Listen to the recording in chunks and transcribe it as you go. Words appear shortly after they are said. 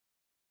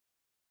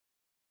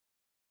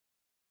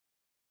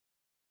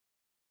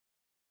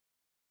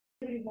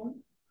Everyone.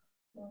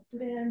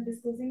 Today I'm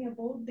discussing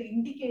about the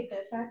indicator,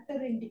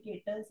 factor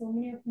indicator. So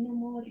many of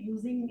them are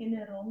using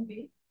in a wrong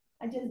way.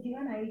 I just give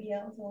an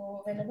idea.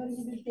 So whenever we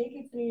will take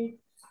a trade,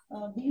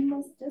 we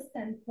must just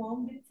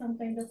confirm with some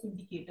kind of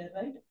indicator,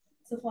 right?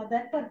 So for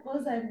that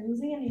purpose, I'm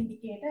using an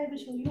indicator. I will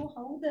show you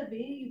how the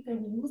way you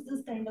can use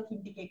this kind of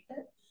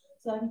indicator.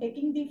 So I'm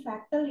taking the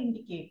fractal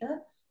indicator.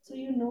 So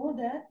you know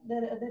that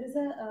there is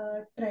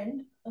a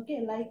trend.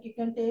 Okay, like you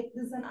can take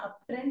this an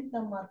uptrend.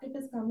 The market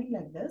is coming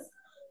like this,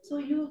 so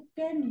you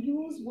can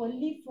use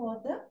only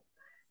for the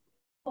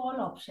call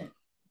option.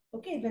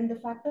 Okay, when the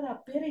factor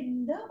appear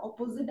in the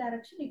opposite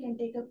direction, you can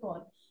take a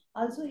call.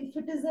 Also, if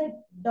it is a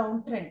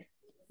downtrend,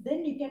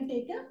 then you can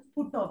take a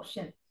put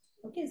option.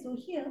 Okay, so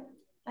here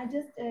I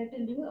just tell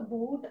you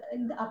about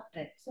in the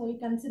uptrend. So you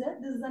consider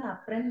this is an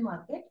uptrend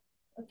market.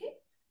 Okay,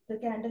 the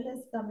candle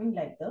is coming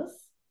like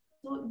this.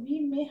 So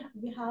we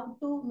have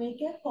to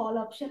make a call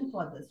option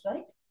for this,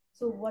 right?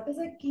 So what is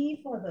the key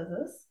for this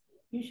is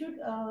you should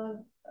uh,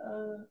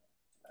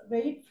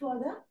 wait for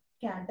the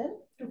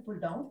candle to pull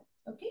down.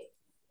 Okay,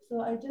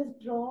 so I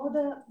just draw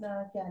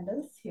the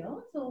candles here.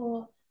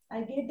 So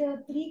I get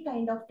three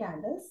kind of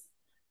candles.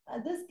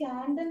 This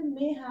candle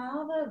may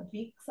have a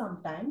wick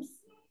sometimes,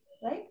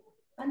 right?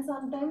 And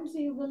sometimes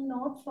you will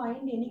not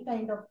find any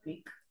kind of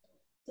wick.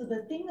 So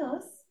the thing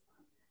is,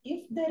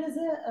 if there is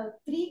a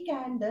three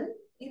candle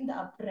in the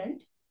uptrend,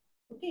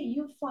 okay,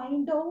 you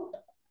find out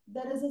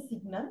there is a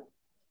signal.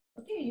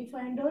 Okay, you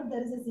find out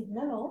there is a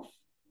signal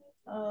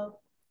of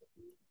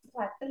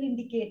fractal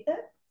indicator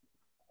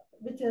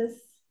which is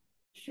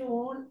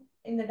shown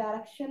in the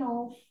direction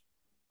of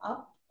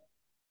up.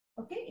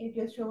 Okay, it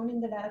is shown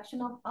in the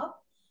direction of up.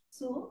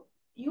 So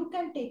you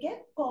can take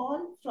a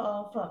call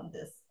from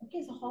this.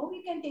 Okay, so how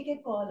we can take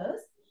a call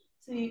is,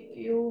 so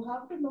you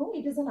have to know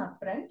it is an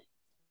uptrend.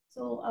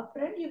 So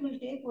uptrend you will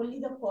take only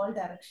the call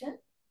direction,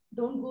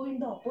 don't go in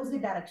the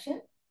opposite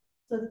direction.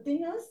 So the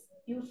thing is,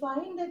 you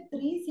find the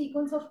three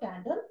sequence of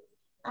candle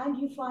and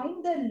you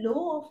find the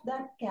low of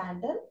that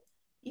candle.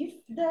 If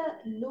the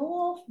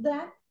low of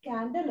that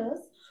candle is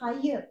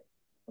higher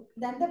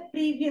than the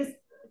previous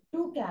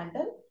two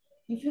candle,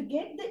 if you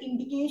get the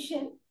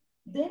indication,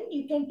 then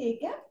you can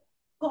take a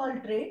call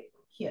trade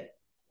here.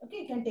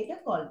 Okay, you can take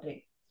a call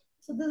trade.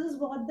 So this is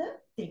what the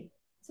thing.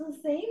 So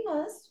same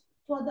as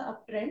for the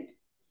uptrend,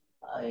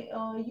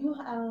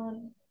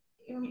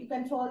 you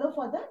can follow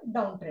for the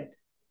downtrend.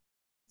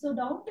 So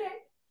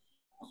downtrend,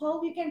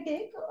 how we can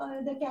take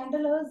the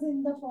candlers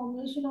in the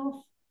formation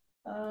of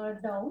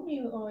down.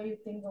 You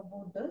think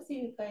about this.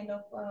 You kind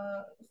of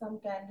some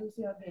candles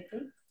you are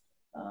getting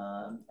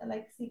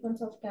like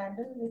sequence of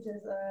candle, which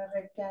is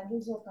red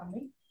candles are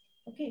coming.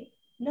 Okay.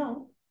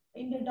 Now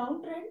in the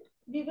downtrend,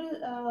 we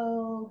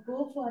will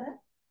go for a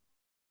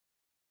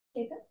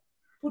take a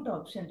put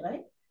option,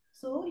 right?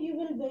 So you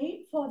will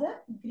wait for the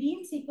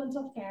green sequence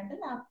of candle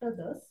after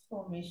this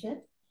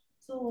formation.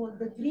 So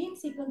the green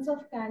sequence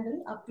of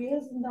candle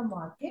appears in the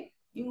market.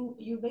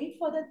 You wait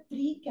for the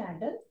three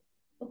candle.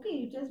 Okay,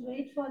 you just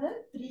wait for the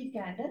three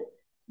candle.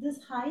 This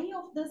high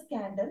of this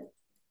candle,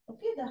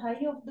 okay, the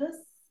high of this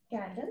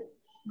candle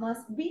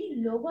must be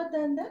lower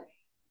than the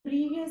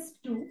previous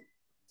two.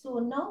 So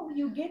now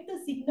you get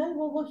the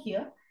signal over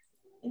here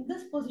in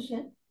this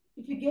position.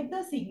 If you get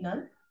the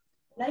signal,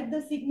 like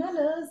the signal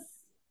is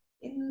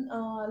in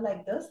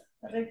like this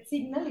red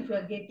signal, if you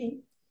are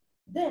getting,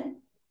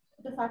 then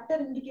the factor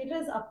indicator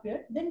is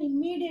appeared, then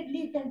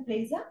immediately you can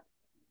place a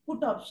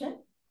put option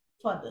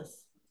for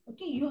this.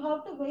 Okay, you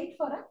have to wait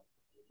for a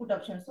put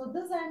option. So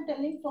this I am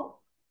telling for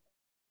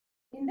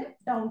in the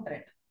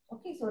downtrend.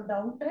 Okay, so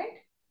downtrend,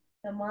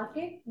 the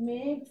market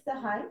makes the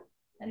high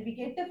and we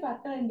get a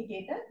factor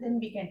indicator, then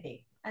we can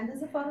take. And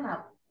this is for an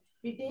up.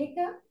 We take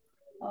a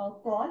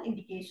call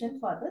indication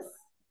for this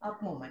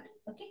up movement.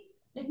 Okay,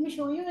 let me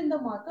show you in the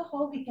marker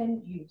how we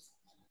can use.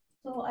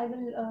 So I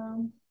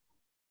will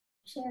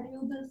share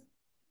you this.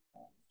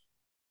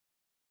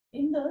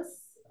 In this,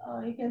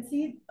 you can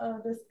see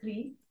the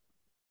screen.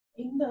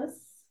 In this,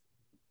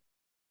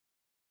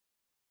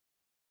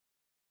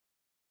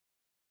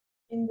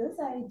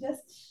 I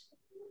just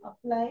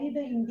apply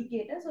the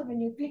indicator. So when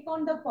you click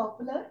on the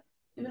popular,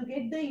 you will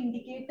get the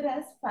indicator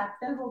as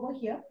fractal over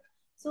here.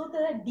 So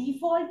the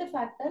default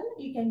fractal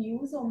you can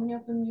use, so many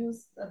of them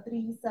use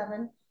 3,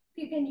 7.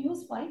 You can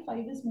use 5.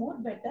 5 is more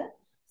better.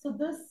 So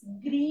this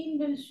green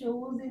will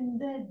shows in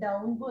the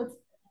downwards,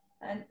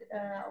 and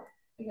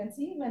you can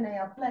see when I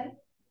apply,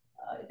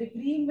 the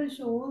green will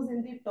shows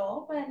in the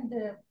top and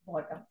the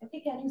bottom.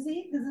 Okay, can you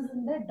see this is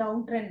in the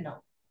downtrend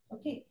now?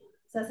 Okay,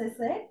 so as I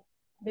said,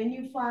 when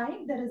you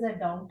find there is a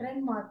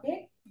downtrend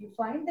market, you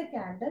find the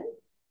candle,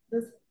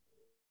 this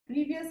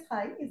previous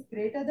high is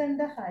greater than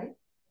the high,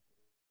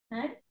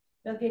 and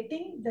you're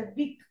getting the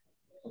wick.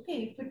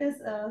 Okay, if it is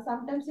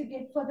sometimes you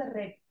get for the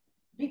red,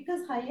 wick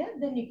is higher,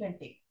 then you can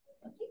take.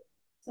 Okay,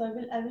 so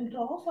I will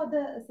draw for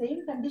the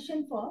same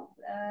condition for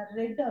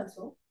red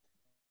also.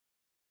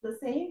 The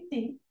same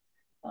thing,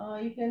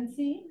 you can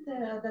see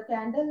the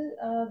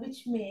candle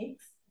which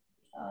makes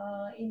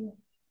in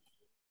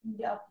in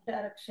the up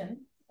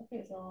direction.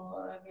 Okay, so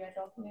we are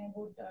talking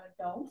about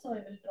down. So I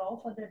will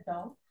draw for the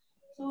down.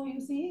 So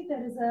you see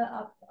there is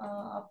a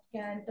up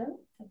candle.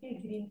 Okay,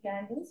 green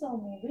candles are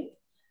moving,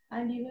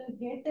 and you will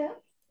get a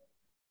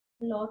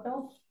lot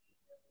of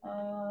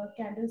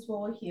candles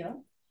over here.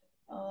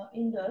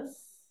 In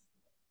this,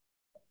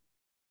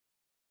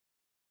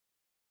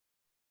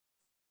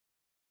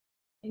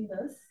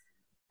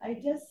 I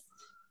just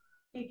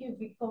take a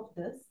whiff of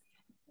this.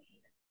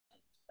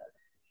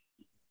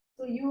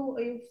 So you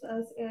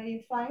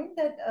find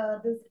that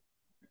this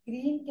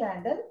green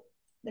candle,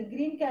 the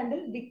green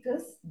candle wick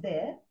is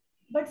there,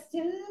 but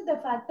still the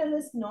fractal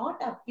is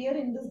not appear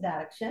in this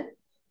direction.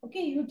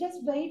 Okay, you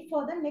just wait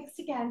for the next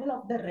candle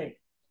of the red.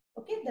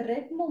 Okay, the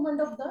red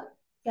movement of the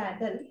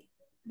candle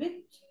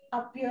which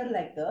appear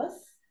like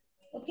this.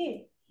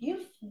 Okay,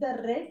 if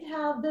the red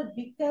have the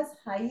wick as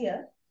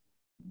higher,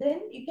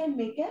 then you can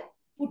make a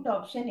put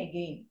option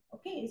again.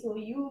 Okay, so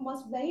you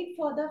must wait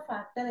for the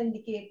factor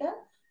indicator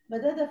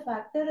whether the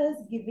factor is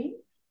giving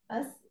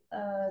us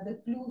the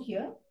clue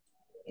here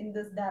in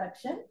this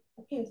direction.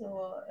 Okay,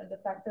 so the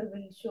factor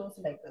will shows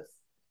like this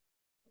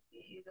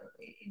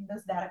in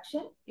this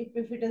direction. If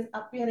it is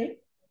appearing,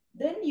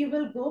 then you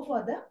will go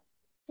for the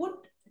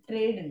put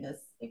trade in this.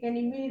 You can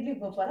immediately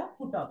go for a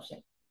put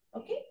option.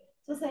 Okay,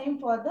 so same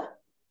for the,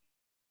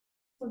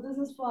 so this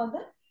is for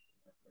the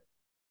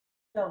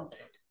down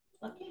trade.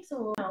 Okay,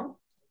 so now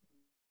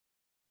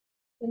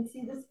you can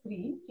see the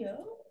screen here.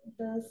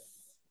 This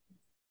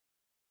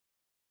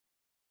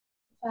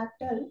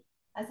fractal,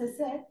 as I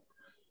said,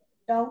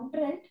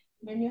 downtrend,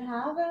 when you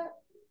have a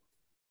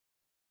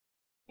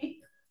peak,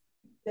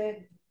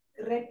 the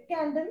red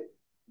candle,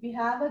 we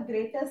have a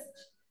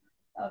greatest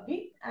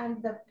wick,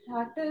 and the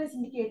fractal is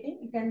indicating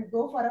you can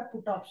go for a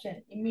put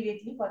option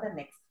immediately for the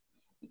next.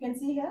 You can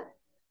see here,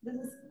 this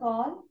is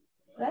call,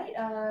 right?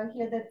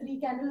 Here the three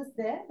candles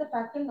there, the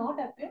fractal not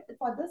appear.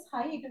 For this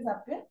high, it is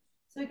appear.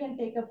 So you can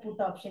take a put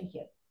option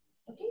here.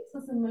 Okay, so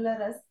similar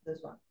as this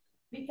one.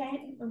 We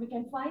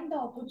can find the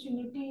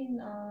opportunity in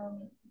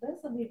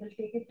this, so we will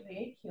take a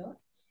trade here.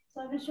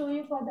 So I will show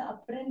you for the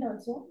uptrend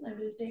also. I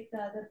will take the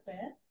other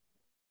pair.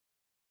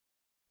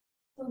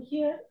 So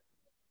here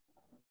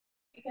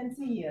you can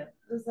see here,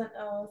 this is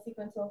a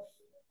sequence of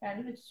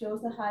candle which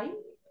shows a high.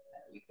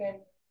 You can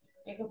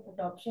take a put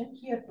option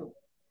here too,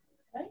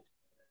 right?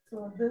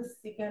 So this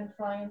you can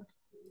find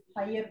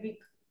higher wick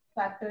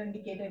factor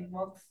indicator, it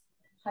works.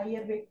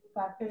 Higher wick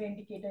factor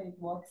indicator, it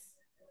works,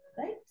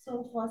 right?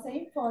 So for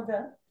same for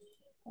the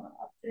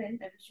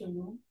uptrend, I will show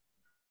you.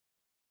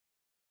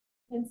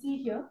 You can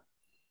see here,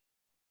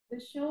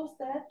 this shows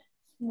that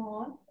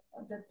small,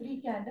 the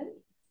three candle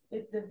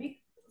with the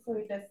wick, so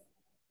it has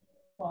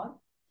gone.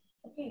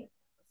 Okay,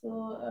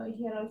 so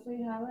here also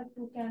you have a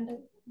two candle,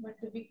 but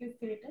the wick is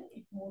greater,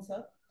 it moves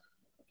up.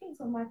 Okay,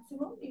 so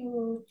maximum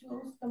you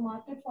choose the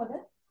market for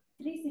the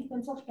three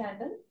sequence of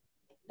candle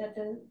that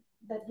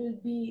will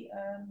be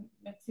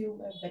makes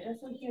you better.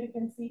 So here you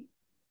can see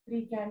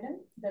three candle,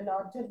 the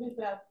larger will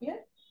appear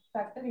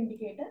factor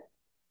indicator,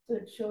 so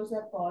it shows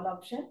a call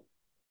option,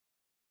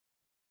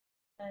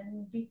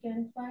 and we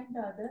can find the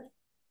other.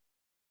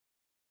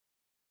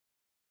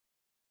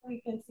 So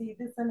you can see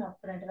this an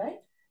uptrend, right?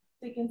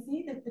 So you can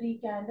see the three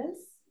candles,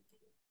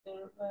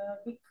 the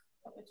wick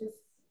which is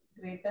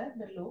greater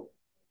the low,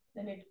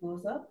 then it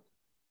goes up.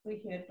 So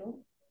here too.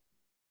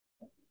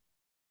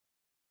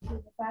 So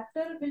the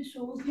factor will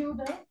shows you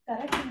the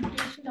correct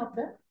indication of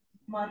the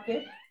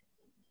market.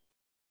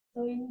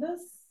 So in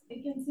this,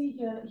 you can see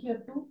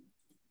here too,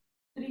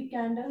 three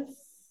candles,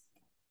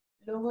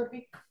 lower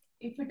wick.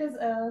 If it is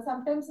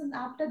sometimes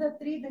after the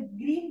three, the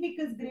green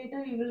wick is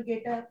greater, you will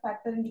get a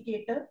factor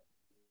indicator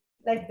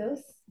like this.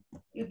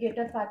 You get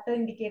a factor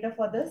indicator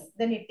for this,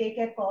 then you take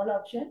a call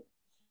option.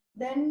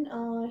 Then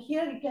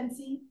here you can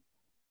see,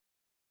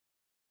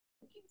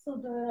 okay, so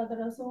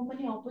there are so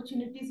many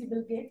opportunities you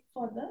will get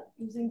for the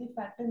using the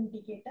factor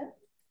indicator.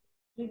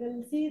 We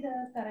will see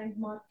the current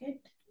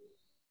market.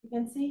 You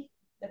can see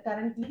the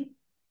currently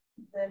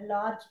the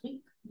large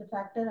peak, the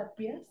factor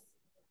appears.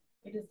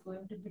 It is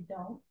going to be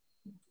down.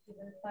 You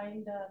will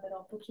find the other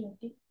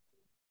opportunity.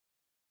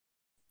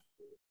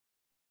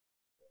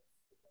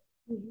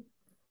 It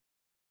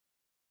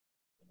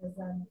is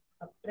an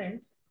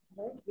uptrend,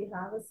 right? We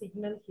have a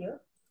signal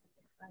here,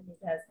 and it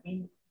has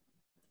been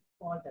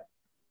called up,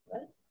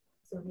 right?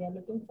 So we are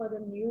looking for the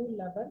new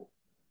level.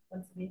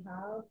 Once we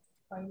have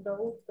find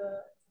out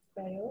the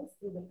pairs,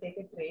 we will take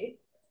a trade.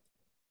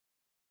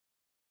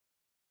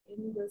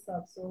 In this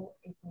also,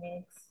 it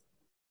makes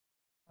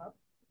up.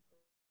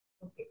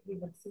 Okay, we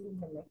will see in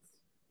the next.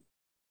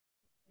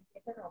 We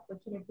get an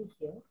opportunity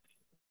here.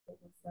 There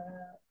is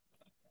a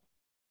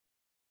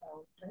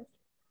downtrend.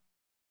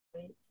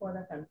 Wait for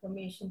the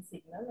confirmation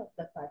signal of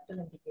the fractal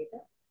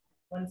indicator.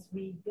 Once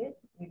we get,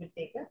 we will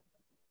take a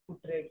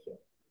put trade here.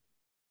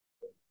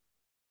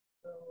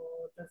 So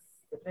this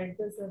red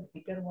is a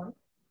bigger one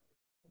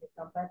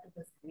compared to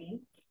this green.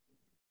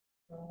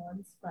 So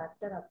once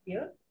factor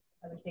appear,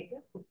 I will take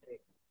a put trade.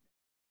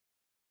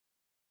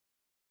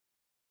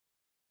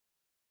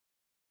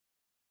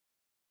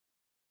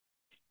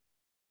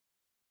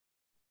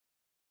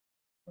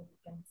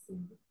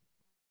 see.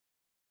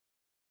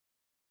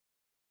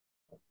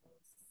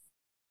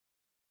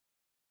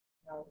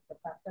 Now the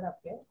factor up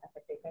here, I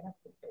have taken a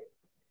filter.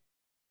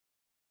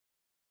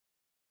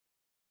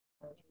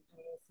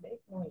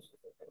 Like no issues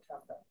with the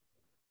factor.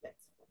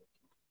 Let's put it.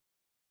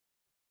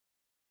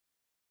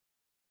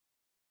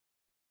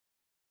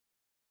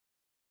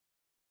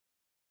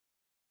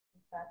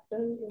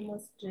 Factor you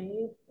must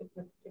trade. If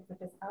it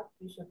is up,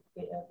 you should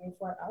go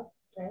for up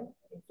trend.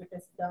 If it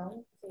is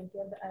down, so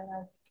here I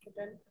have put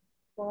in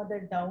for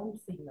the down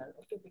signal.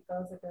 Okay,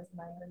 because it is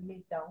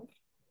minorly down,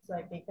 so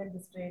I taken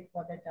this trade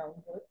for the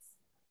downwards.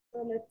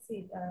 So let's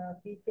see.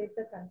 We get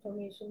the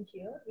confirmation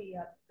here. We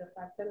are the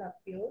factor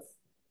appears.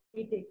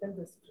 We taken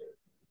this trade.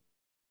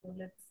 So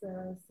let's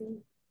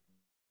see.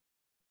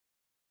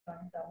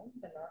 Come down.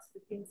 The last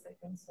 15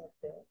 seconds of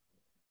there,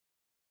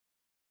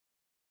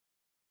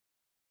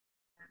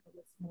 and it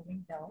is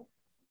moving down.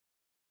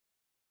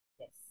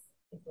 Yes,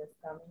 it is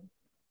coming.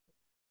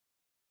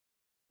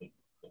 It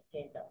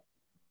came down.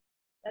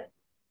 Right?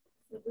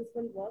 So this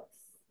will works.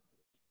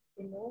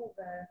 We know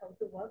how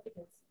to work. It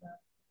is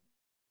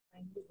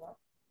finally work.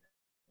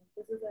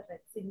 This is a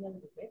red signal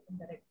we get in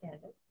the red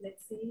candle.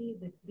 Let's see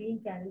the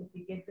green candle. If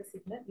we get the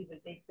signal, we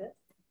will take the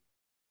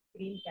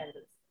green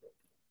candles.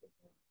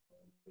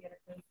 Here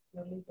it is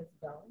slowly it is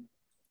down.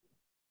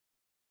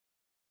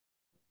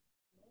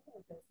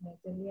 It is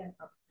majorly an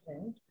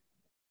uptrend.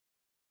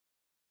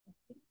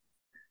 Okay.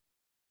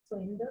 So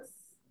in this,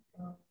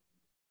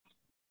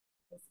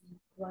 this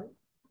equal,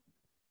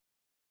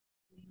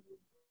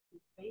 we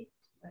wait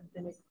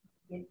until it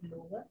get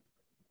lower.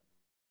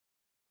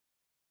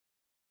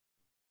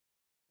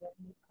 Then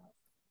we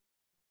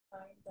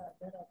find the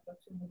other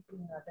opportunity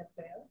in other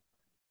pair.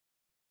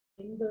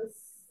 In this,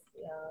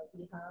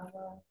 we have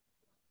a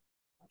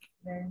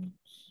French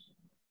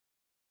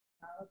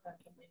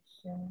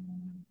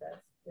confirmation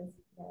that this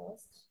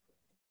lost.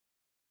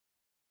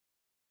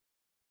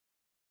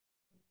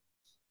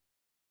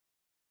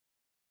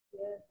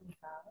 Here we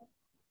have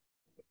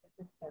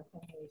negative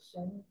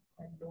confirmation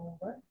and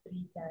lower,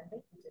 3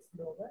 candles, which is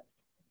lower.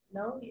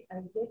 Now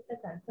I get the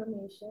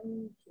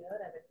confirmation here.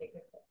 I will take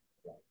it.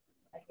 Yeah.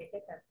 I get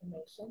a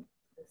confirmation.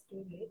 It's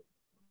too late.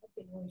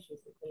 Okay, no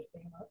issues. It will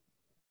came up.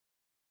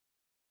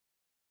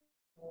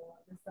 So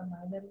this is a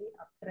minorly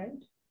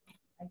uptrend.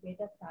 I get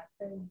a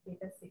factor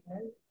indicator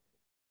signal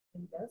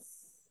in this,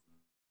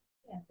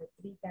 and the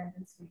 3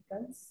 candles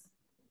weakens,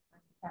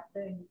 and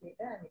factor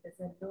indicator, and it is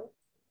a low,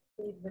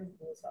 so it will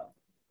goes off.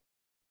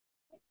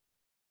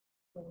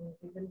 So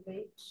we will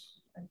wait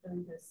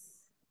until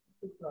this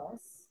to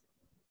cross.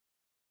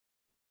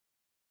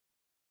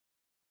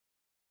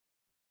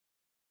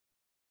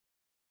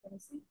 Can you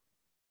see?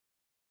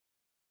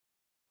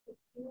 If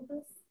you do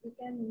this, you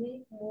can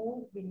make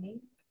more winning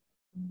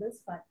in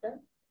this pattern.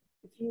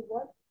 If you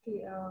work,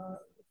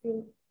 if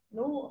you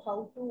know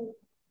how to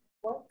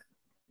work,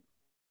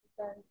 you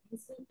can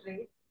easily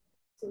trade.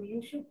 So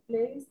you should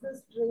place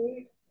this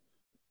trade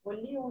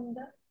only on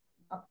the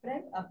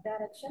uptrend, up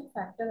direction,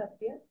 factor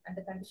appear, and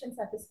the condition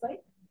satisfied.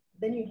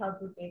 Then you have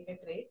to take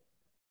a trade.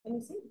 And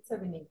you see, it's a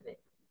winning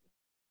trade.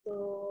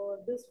 So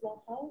this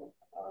how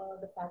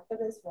the factor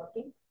is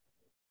working.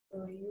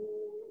 So you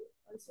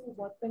also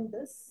work on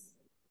this.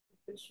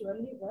 It will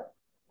surely work.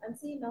 And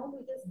see now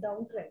it is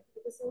downtrend.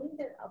 It is only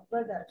the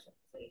upward direction.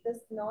 So it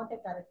is not a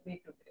correct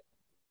way to trade.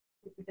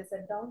 If it is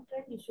a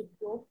downtrend, you should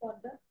go for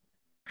the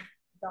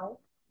down.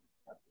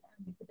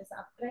 And if it is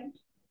uptrend,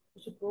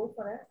 you should go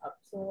for an up.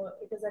 So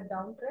it is a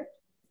downtrend.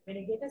 When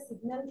you get a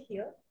signal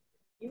here,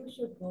 you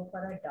should go for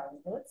a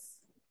downwards.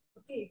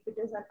 Okay, if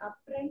it is an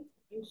uptrend,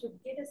 you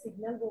should get a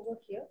signal over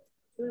here.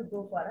 You will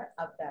go for an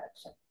up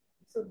direction.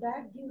 So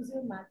that gives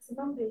you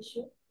maximum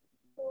ratio.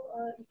 So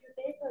if you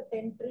take a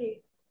 10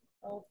 trade,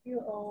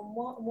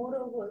 more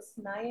overs,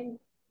 9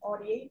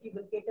 or 8, you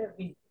will get a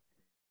win.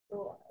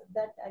 So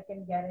that I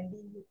can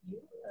guarantee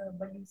you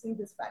by using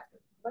this factor.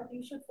 But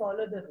you should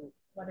follow the rule,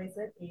 what I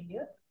said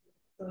earlier.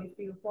 So if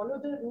you follow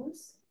the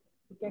rules,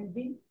 you can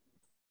win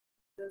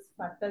this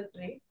fractal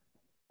trade,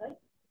 right?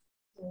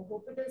 So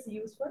hope it is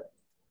useful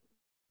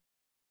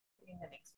in the next.